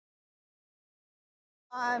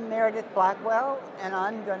I'm Meredith Blackwell, and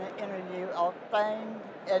I'm going to interview Ulf Thrane,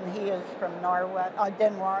 and he is from Norway,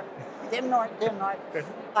 Denmark. Denmark.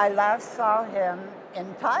 I last saw him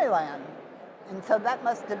in Thailand, and so that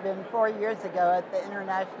must have been 4 years ago at the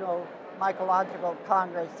International Mycological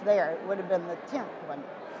Congress there. It would have been the 10th one.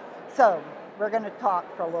 So we're going to talk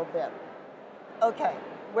for a little bit. Okay,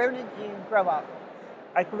 where did you grow up?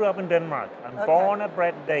 I grew up in Denmark. I'm Okay. born and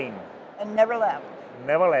bred Dane. And never left?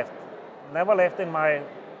 Never left. Never left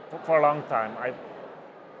for a long time.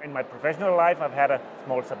 In my professional life, I've had a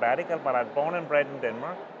small sabbatical, but I'm born and bred in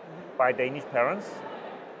Denmark by Danish parents.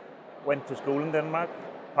 Went to school in Denmark,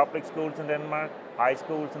 public schools in Denmark, high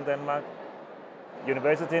schools in Denmark,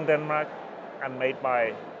 university in Denmark, and made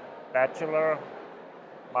my bachelor,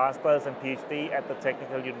 master's, and PhD at the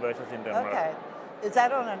Technical University in Denmark. Okay. Is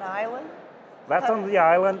that on an island? That's on the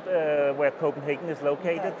island where Copenhagen is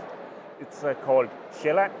located. Okay. It's called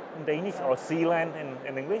Sjælland in Danish, or Sealand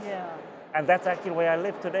in English. Yeah. And that's actually where I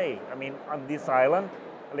live today. I mean, on this island,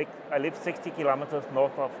 I live 60 kilometers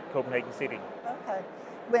north of Copenhagen City. Okay.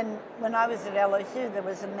 When I was at LSU, there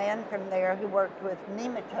was a man from there who worked with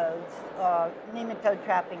nematodes, nematode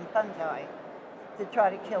trapping fungi, to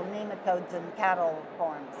try to kill nematodes in cattle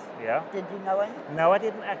farms. Yeah. Did you know him? No, I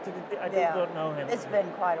didn't actually. I did not know him. It's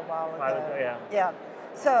been quite a while ago. Yeah. Yeah.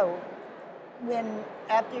 So,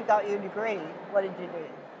 after you got your degree, what did you do?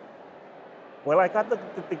 Well, I got the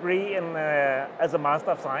degree in as a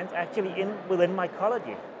Master of Science, actually within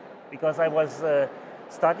mycology, because I was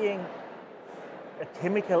studying a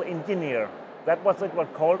chemical engineer. That was what it was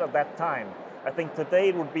called at that time. I think today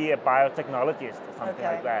it would be a biotechnologist or something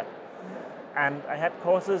like that. And I had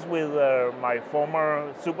courses with my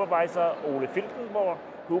former supervisor, Ole Filtenborg,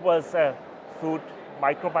 who was a food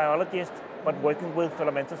microbiologist, but working with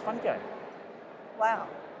filamentous fungi. Wow.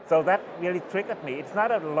 So that really triggered me. It's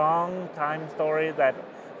not a long time story that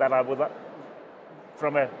I was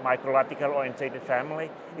from a mycological orientated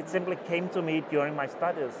family. It simply came to me during my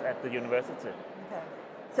studies at the university. Okay.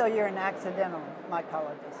 So you're an accidental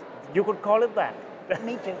mycologist. You could call it that.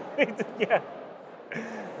 Me too. Yeah.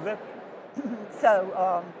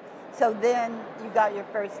 So then you got your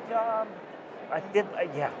first job? I did,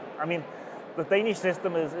 yeah. I mean, the Danish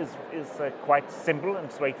system is quite simple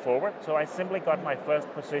and straightforward. So I simply got my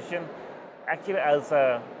first position, actually as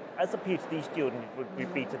a PhD student, it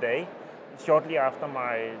would be today, shortly after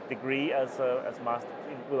my degree with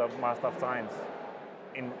a Master of Science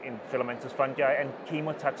in filamentous fungi and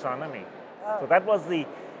chemotaxonomy. Oh. So that was the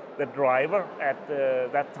driver at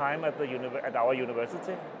that time at our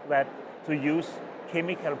university, that to use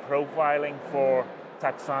chemical profiling for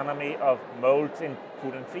taxonomy of molds in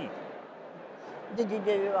food and feed. Did you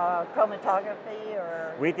do chromatography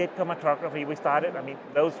or? We did chromatography. We started, I mean,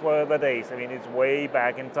 those were the days. I mean, it's way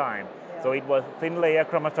back in time. Yeah. So it was thin layer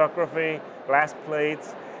chromatography, glass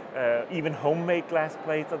plates, even homemade glass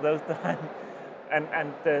plates at those times,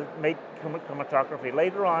 and made chromatography.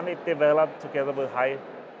 Later on, it developed together with high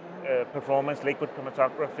performance liquid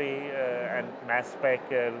chromatography and mass spec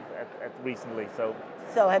recently.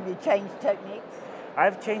 So have you changed techniques?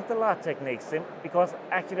 I've changed a lot of techniques because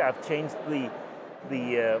actually I've changed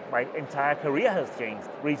my entire career has changed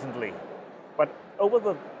recently. But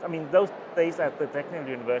those days at the Technical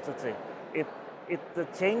University, it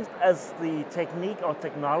changed as the technique or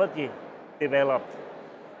technology developed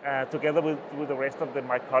together with the rest of the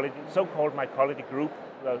mycology, so-called mycology group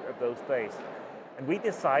at those days. And we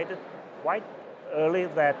decided quite early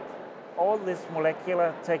that all these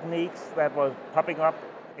molecular techniques that were popping up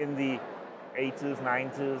in the 80s,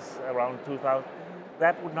 90s, around 2000,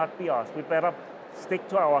 that would not be us. We better stick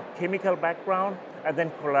to our chemical background and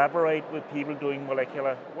then collaborate with people doing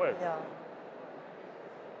molecular work.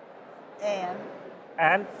 Yeah.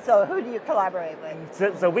 And so who do you collaborate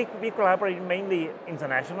with? So we collaborate mainly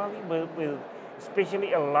internationally, with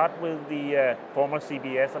especially a lot with the former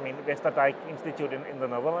CBS, Westerdijk Institute in the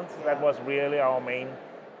Netherlands. Yeah. That was really our main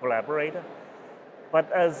collaborator.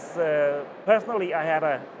 But as personally, I had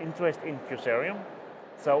an interest in fusarium,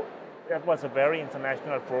 so that was a very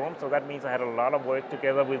international forum. So that means I had a lot of work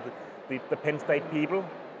together with the Penn State people,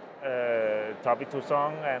 Toby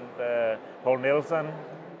Toussaint and Paul Nelson,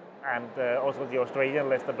 and also the Australian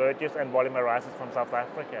Lester Burgess and Wally Marasis from South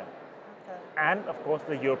Africa. Okay. And of course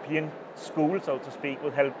the European school, so to speak,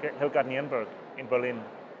 with Helga Nienberg in Berlin.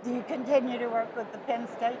 Do you continue to work with the Penn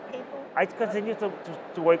State people? I continue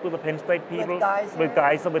to work with the Penn State people.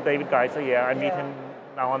 With David Geiser, yeah. I meet him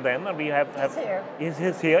now and then, and we have. He's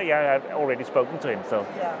here, yeah. I've already spoken to him, so.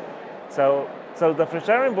 Yeah. So the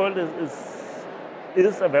fusarium world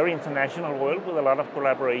is a very international world with a lot of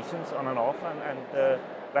collaborations on and off, and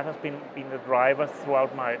That has been the driver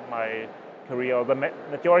throughout my career, or the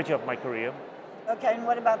majority of my career. Okay, and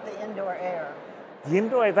what about the indoor air? The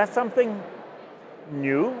indoor air, that's something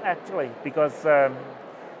new, actually, because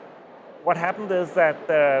what happened is that,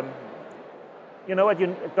 at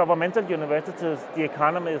governmental universities, the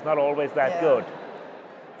economy is not always that good.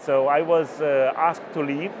 So I was asked to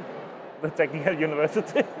leave the technical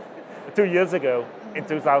university 2 years ago, in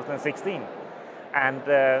 2016. And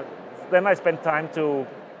then I spent time to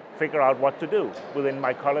figure out what to do within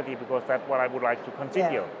mycology, because that's what I would like to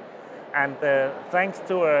continue. And thanks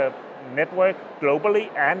to a network globally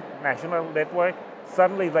and national network,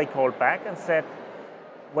 suddenly they called back and said,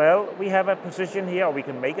 well, we have a position here, or we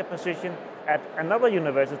can make a position at another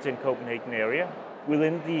university in Copenhagen area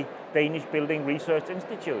within the Danish Building Research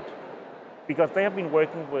Institute, because they have been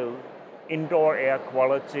working with indoor air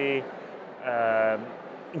quality,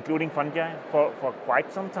 including fungi, for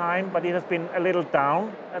quite some time, but it has been a little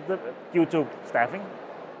down due to staffing.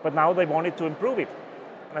 But now they wanted to improve it.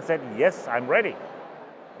 And I said, yes, I'm ready.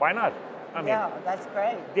 Why not? That's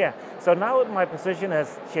great. Yeah, so now my position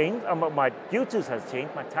has changed, my duties has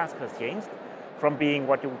changed, my task has changed from being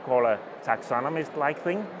what you would call a taxonomist-like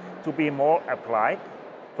thing to be more applied.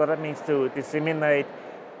 So that means to disseminate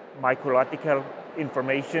mycological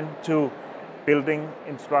information to building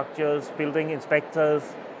structures, building inspectors,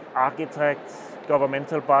 architects,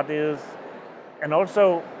 governmental bodies, and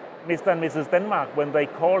also Mr. and Mrs. Denmark when they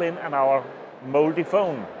call in on our moldy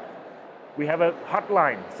phone. We have a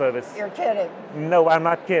hotline service. You're kidding. No, I'm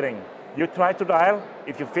not kidding. You try to dial,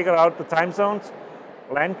 if you figure out the time zones,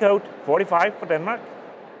 land code 45 for Denmark,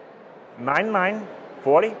 99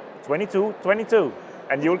 40 22 22,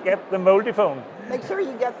 and you'll get the moldy phone. Make sure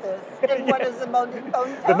you get this. And what is the moldy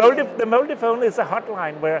phone tell you? The moldy phone is a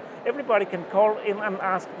hotline where everybody can call in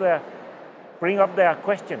and bring up their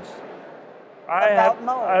questions.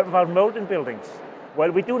 About mold in buildings.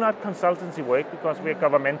 Well, we do not consultancy work because we're a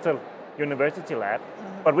governmental university lab,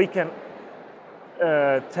 but we can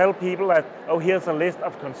tell people that, oh, here's a list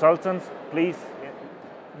of consultants, please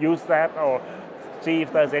use that, or see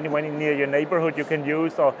if there's anyone near your neighborhood you can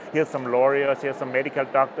use, or here's some lawyers, here's some medical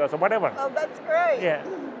doctors, or whatever. Oh, that's great. Yeah.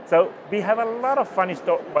 So we have a lot of funny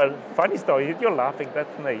stories. You're laughing,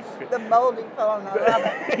 that's nice. The moldy phone, I love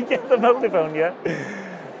it. Yeah, the moldy phone,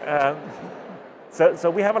 yeah. So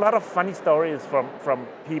we have a lot of funny stories from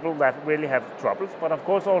people that really have troubles, but of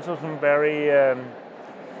course also some very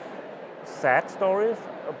sad stories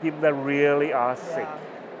of people that really are sick.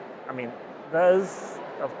 I mean, there's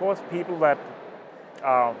of course people that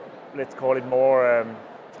are, let's call it more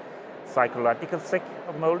psychological sick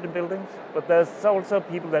of mold in buildings, but there's also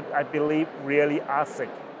people that I believe really are sick.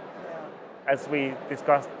 As we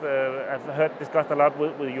discussed, I've heard discussed a lot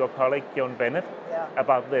with your colleague Joan Bennett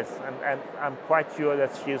about this, and I'm quite sure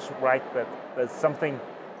that she is right that there's something,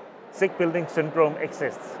 sick building syndrome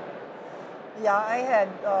exists. Yeah, I had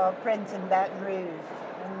friends in Baton Rouge,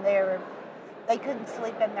 and they couldn't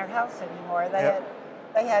sleep in their house anymore.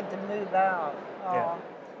 They had to move out.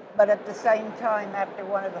 But at the same time, after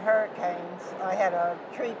one of the hurricanes, I had a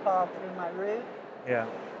tree fall through my roof. Yeah.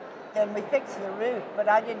 And we fixed the roof, but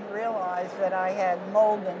I didn't realize that I had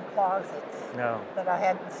mold in closets that I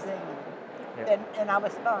hadn't seen. Yeah. And I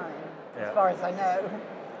was fine, as far as I know.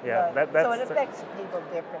 Yeah, so it affects people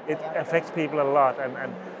differently. It affects people a lot,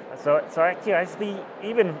 and so actually I see,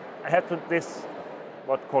 even I had this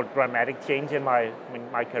what's called dramatic change in my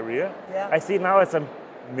career. Yeah. I see now as a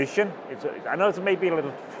mission. I know it's maybe a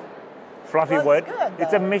little fluffy word. It's good,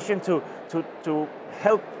 it's a mission to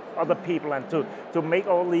help other people and to make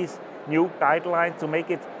all these new guidelines, to make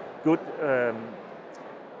it good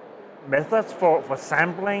methods for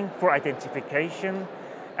sampling, for identification,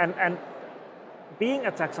 and being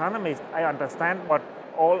a taxonomist, I understand what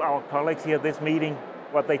all our colleagues here at this meeting,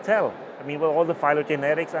 what they tell. I mean, with all the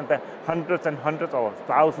phylogenetics and the hundreds and hundreds or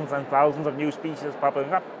thousands and thousands of new species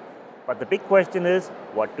popping up. But the big question is,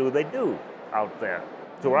 what do they do out there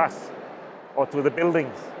to us or to the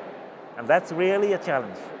buildings? And that's really a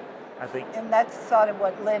challenge, I think. And that's sort of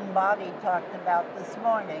what Lynn Boddy talked about this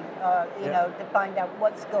morning, you know, to find out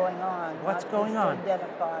what's going on. What's going on. To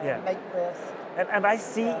identify and make lists. And I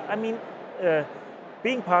see, I mean,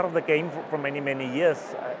 being part of the game for many, many years,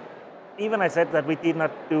 even I said that we did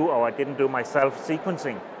not do, or I didn't do myself,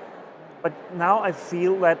 sequencing. But now I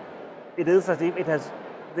feel that it is as if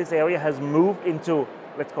this area has moved into,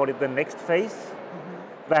 let's call it the next phase,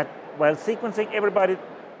 that while sequencing, everybody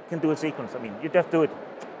can do a sequence. I mean, you just do it.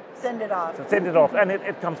 Send it off. So send it off, and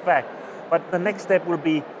it comes back. But the next step will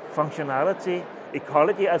be functionality,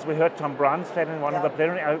 ecology, as we heard Tom Brown said in one of the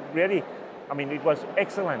plenary. I mean, it was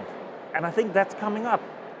excellent. And I think that's coming up.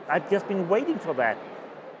 I've just been waiting for that.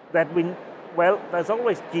 Well, there's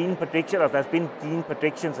always gene prediction, or there's been gene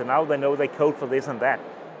predictions, and now they know they code for this and that.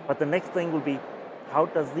 But the next thing will be, how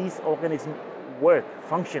does these organisms work,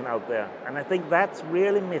 function out there? And I think that's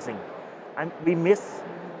really missing. And we miss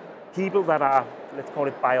people that are, let's call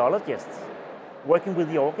it biologists, working with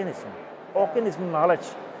the organism. Organism knowledge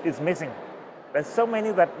is missing. There's so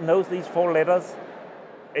many that knows these 4 letters,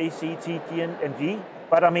 A, C, T, G, and G,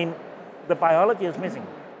 but I mean, the biology is missing.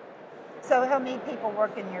 So how many people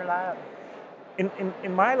work in your lab?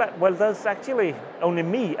 In my lab, well, there's actually only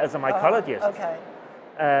me as a mycologist. Okay.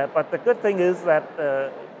 But the good thing is that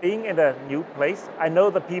being in a new place, I know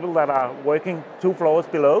the people that are working 2 floors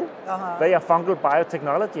below, they are fungal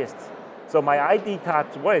biotechnologists. So my ID card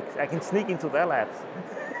works. I can sneak into their labs.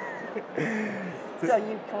 So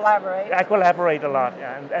you collaborate? I collaborate a lot,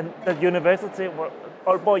 yeah. And the university,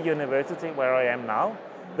 Puerto University, where I am now,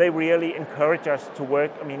 they really encourage us to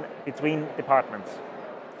work, I mean, between departments.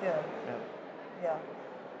 Good. Yeah.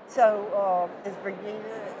 So is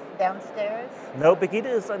Brigitte downstairs? No, Brigitte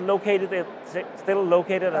is still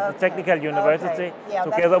located at the Technical University,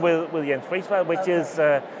 together with Jens Frieswald, which is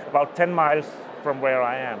about 10 miles from where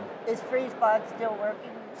I am. Is Frieswald still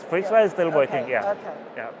working? Frieswald is still working, yeah. Okay.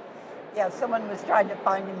 Yeah. Yeah, someone was trying to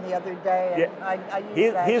find him the other day, and I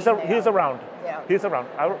used that he's around. Yeah. He's around.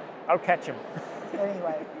 I'll catch him.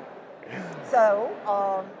 Anyway. So,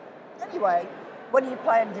 anyway, what do you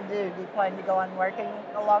plan to do? Do you plan to go on working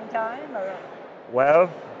a long time? Or? Well,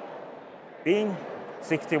 being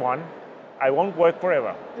 61, I won't work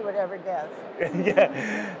forever. You would ever guess.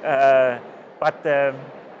 Yeah. But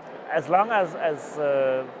as long as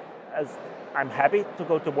I'm happy to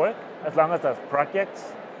go to work, as long as there's projects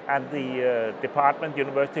and the department,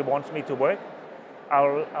 university wants me to work,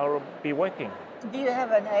 I'll be working. Do you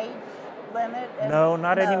have an age limit? No,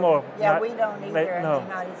 not anymore. Yeah, we don't either in the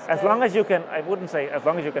United States. As long as you can, I wouldn't say as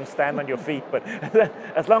long as you can stand on your feet, but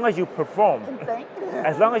as long as you perform.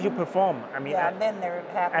 As long as you perform. I mean, yeah, then they're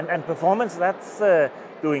happy. And performance, that's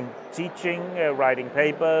doing teaching, writing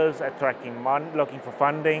papers, attracting money, looking for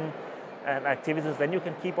funding and activities, then you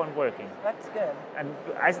can keep on working. That's good. And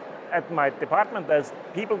at my department, there's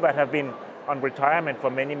people that have been on retirement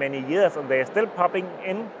for many, many years, and they're still popping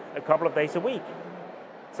in a couple of days a week.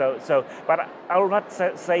 But I will not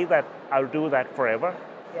say that I'll do that forever,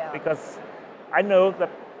 because I know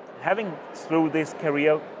that having through this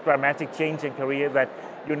career, dramatic change in career, that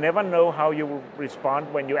you never know how you will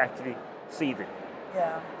respond when you actually see it.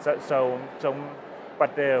 Yeah.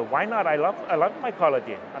 But why not? I love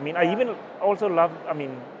mycology. I mean, I even also love, I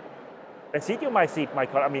mean, mycete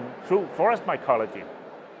mycology, I mean, through forest mycology.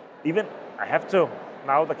 Even, I have to,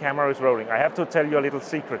 now the camera is rolling, I have to tell you a little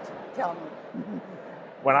secret. Tell me.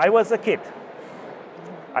 When I was a kid,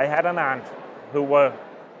 I had an aunt who were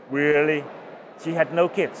really, she had no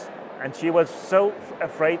kids, and she was so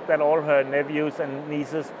afraid that all her nephews and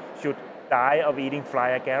nieces should die of eating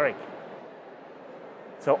fly agaric.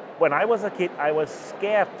 So when I was a kid, I was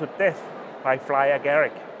scared to death by fly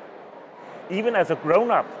agaric. Even as a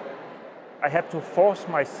grown-up, I had to force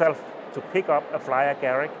myself to pick up a fly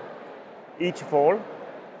agaric each fall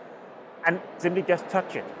and simply just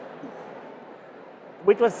touch it.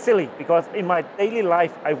 Which was silly, because in my daily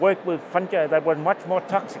life, I worked with fungi that were much more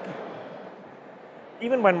toxic.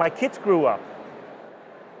 Even when my kids grew up,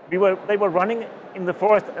 they were running in the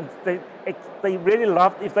forest, and they really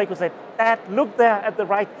loved if they could say, "Dad, look there at the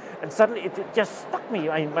right," and suddenly it just stuck me.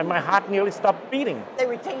 My heart nearly stopped beating. They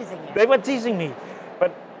were teasing you. They were teasing me,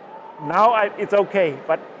 but now it's okay.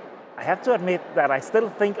 But I have to admit that I still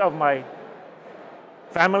think of my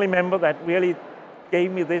family member that really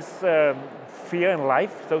gave me this fear in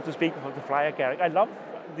life, so to speak, of the fly agaric. I love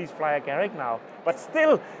these fly agaric now, but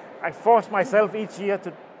still, I force myself each year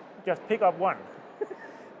to just pick up one.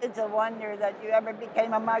 It's a wonder that you ever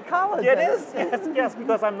became a mycologist. Yeah, it is, yes,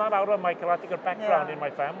 because I'm not out of mycological background in my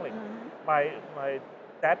family. Mm-hmm. My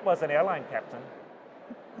dad was an airline captain,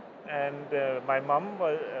 and my mom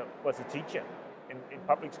was a teacher in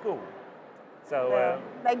public school. So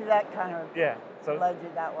maybe that kind of led you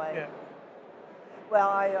that way. Yeah.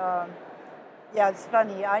 Well, it's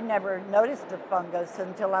funny. I never noticed a fungus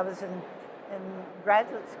until I was in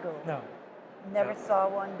graduate school. No. Never saw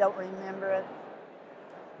one. Don't remember it.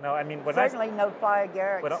 No, I mean certainly no fly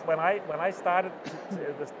agarics. When I started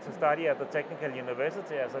to study at the Technical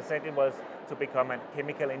University, as I said, it was to become a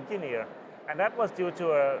chemical engineer, and that was due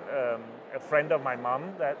to a friend of my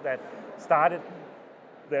mom that started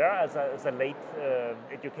there as a late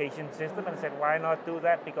education system, and said, why not do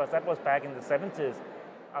that? Because that was back in the 70s.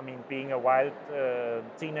 I mean, being a wild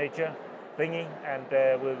teenager, thingy and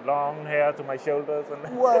with long hair to my shoulders.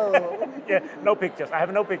 And Whoa. yeah, no pictures. I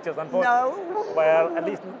have no pictures, unfortunately. No. Well, at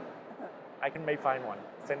least I can may find one.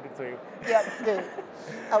 Send it to you. Yep, do.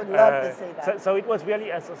 I would love to see that. So it was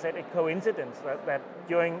really, as I said, a coincidence that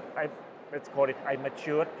during, let's call it, I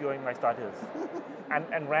matured during my studies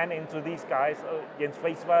and ran into these guys, Jens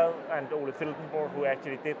Friiswald and Ole Filtenborg, who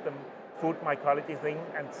actually did the food mycology thing,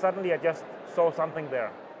 and suddenly I just saw something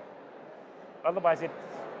there. Otherwise,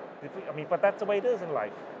 but that's the way it is in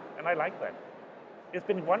life, and I like that. It's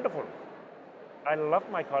been wonderful. I love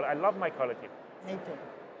mycology. Me too.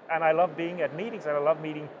 And I love being at meetings, and I love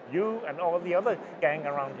meeting you and all the other gang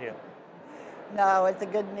around here. No, it's a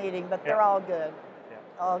good meeting, but they're all good. Yeah.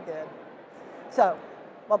 All good. So,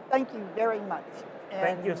 well, thank you very much.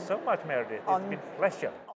 Thank you so much, Meredith. It's been a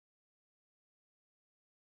pleasure.